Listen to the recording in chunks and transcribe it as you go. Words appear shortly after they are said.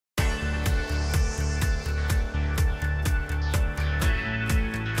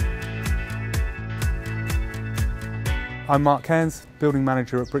I'm Mark Cairns, Building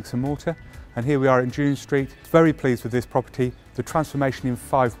Manager at Bricks and Mortar, and here we are in June Street. Very pleased with this property. The transformation in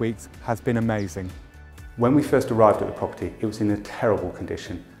 5 weeks has been amazing. When we first arrived at the property, it was in a terrible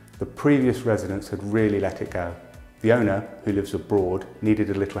condition. The previous residents had really let it go. The owner, who lives abroad, needed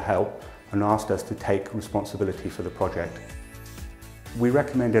a little help and asked us to take responsibility for the project. We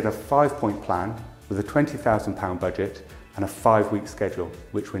recommended a 5-point plan with a £20,000 budget and a 5-week schedule,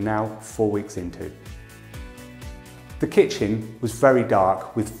 which we're now 4 weeks into. The kitchen was very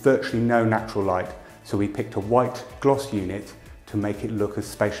dark with virtually no natural light, so we picked a white gloss unit to make it look as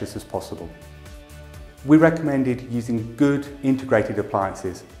spacious as possible. We recommended using good integrated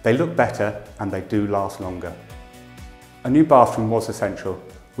appliances. They look better and they do last longer. A new bathroom was essential.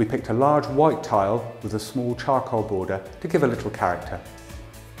 We picked a large white tile with a small charcoal border to give a little character.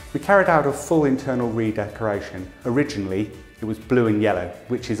 We carried out a full internal redecoration. Originally, it was blue and yellow,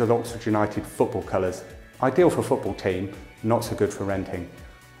 which is an Oxford United football colours. Ideal for a football team, not so good for renting.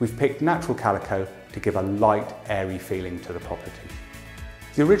 We've picked natural calico to give a light, airy feeling to the property.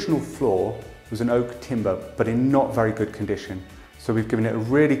 The original floor was an oak timber, but in not very good condition. So we've given it a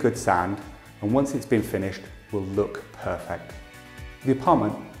really good sand, and once it's been finished, will look perfect. The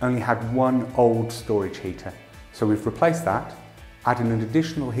apartment only had one old storage heater, so we've replaced that, added an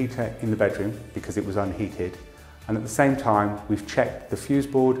additional heater in the bedroom because it was unheated, and at the same time we've checked the fuse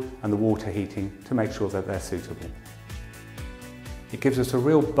board and the water heating to make sure that they're suitable. It gives us a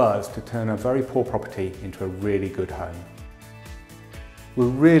real buzz to turn a very poor property into a really good home. We're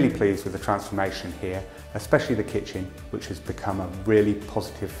really pleased with the transformation here, especially the kitchen, which has become a really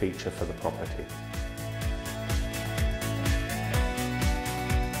positive feature for the property.